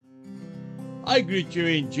I greet you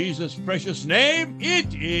in Jesus' precious name.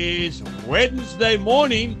 It is Wednesday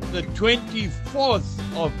morning, the 24th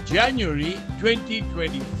of January,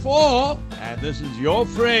 2024. And this is your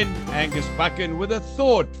friend, Angus Buchan, with a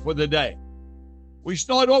thought for the day. We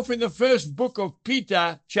start off in the first book of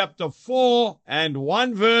Peter, chapter 4 and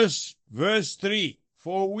 1 verse 3.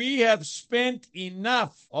 For we have spent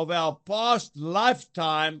enough of our past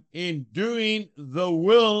lifetime in doing the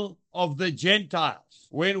will of the Gentiles,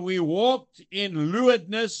 when we walked in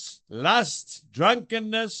lewdness, lust,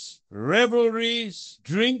 drunkenness, revelries,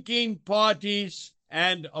 drinking parties,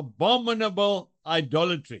 and abominable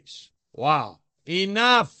idolatries. Wow.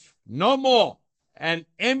 Enough. No more. An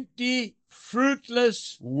empty,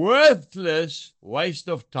 fruitless, worthless waste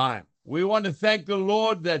of time. We want to thank the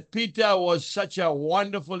Lord that Peter was such a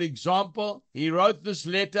wonderful example. He wrote this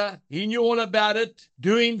letter. He knew all about it,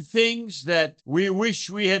 doing things that we wish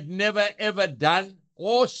we had never ever done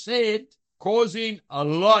or said, causing a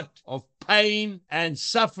lot of pain and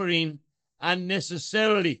suffering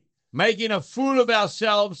unnecessarily, making a fool of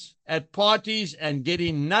ourselves at parties and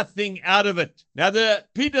getting nothing out of it. Now,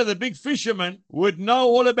 Peter, the big fisherman, would know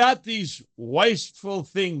all about these wasteful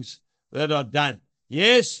things that are done.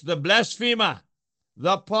 Yes, the blasphemer,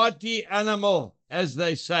 the party animal, as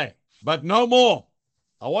they say, but no more.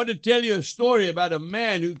 I want to tell you a story about a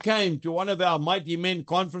man who came to one of our Mighty Men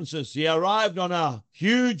conferences. He arrived on a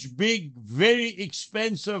huge, big, very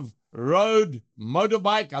expensive road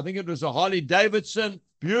motorbike. I think it was a Harley Davidson,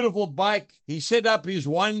 beautiful bike. He set up his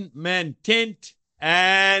one-man tent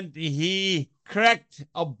and he cracked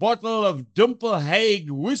a bottle of Dimple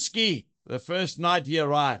Haig Whisky the first night he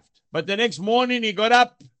arrived. But the next morning he got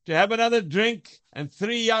up to have another drink, and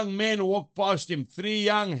 3 young men walked past him, 3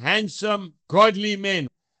 young, handsome, godly men.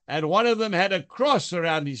 And one of them had a cross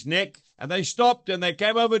around his neck, and they stopped and they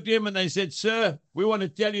came over to him and they said, "Sir, we want to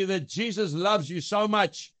tell you that Jesus loves you so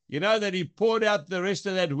much. You know that he poured out the rest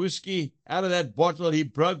of that whiskey out of that bottle. He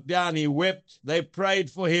broke down, he wept. They prayed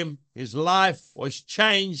for him. His life was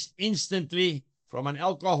changed instantly from an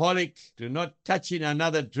alcoholic to not touching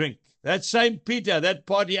another drink." That same Peter, that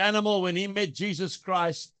party animal, when he met Jesus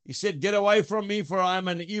Christ, he said, "Get away from me, for I am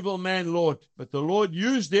an evil man, Lord." But the Lord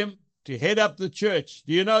used him to head up the church.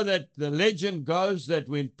 Do you know that the legend goes that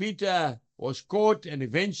when Peter was caught and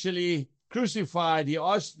eventually crucified, he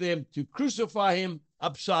asked them to crucify him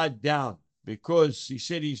upside down, because he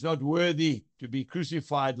said he's not worthy to be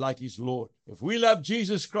crucified like his Lord. If we love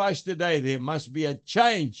Jesus Christ today, there must be a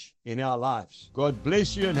change in our lives. God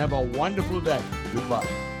bless you and have a wonderful day.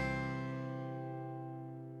 Goodbye.